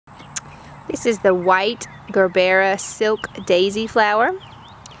This is the white Gerbera silk daisy flower.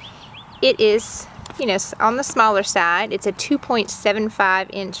 It is, you know, on the smaller side. It's a 2.75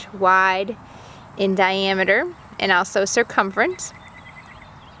 inch wide in diameter and also circumference.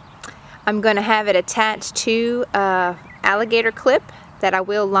 I'm going to have it attached to an alligator clip that I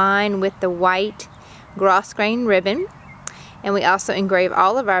will line with the white grosgrain ribbon. And we also engrave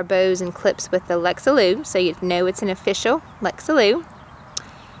all of our bows and clips with the Lexilou, so you know it's an official Lexilou.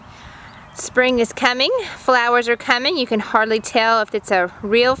 Spring is coming, flowers are coming. You can hardly tell if it's a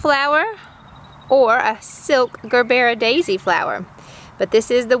real flower or a silk Gerbera daisy flower. But this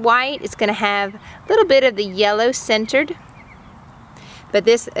is the white. It's going to have a little bit of the yellow centered. But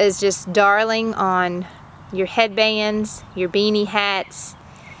this is just darling on your headbands, your beanie hats.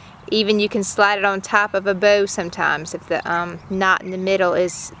 Even you can slide it on top of a bow sometimes if the knot in the middle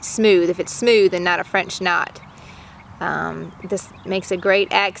is smooth. If it's smooth and not a French knot. This makes a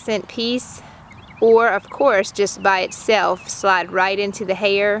great accent piece. Or of course just by itself, slide right into the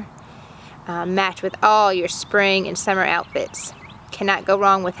hair. Match with all your spring and summer outfits. Cannot go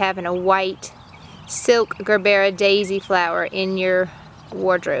wrong with having a white silk Gerbera daisy flower in your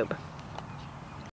wardrobe.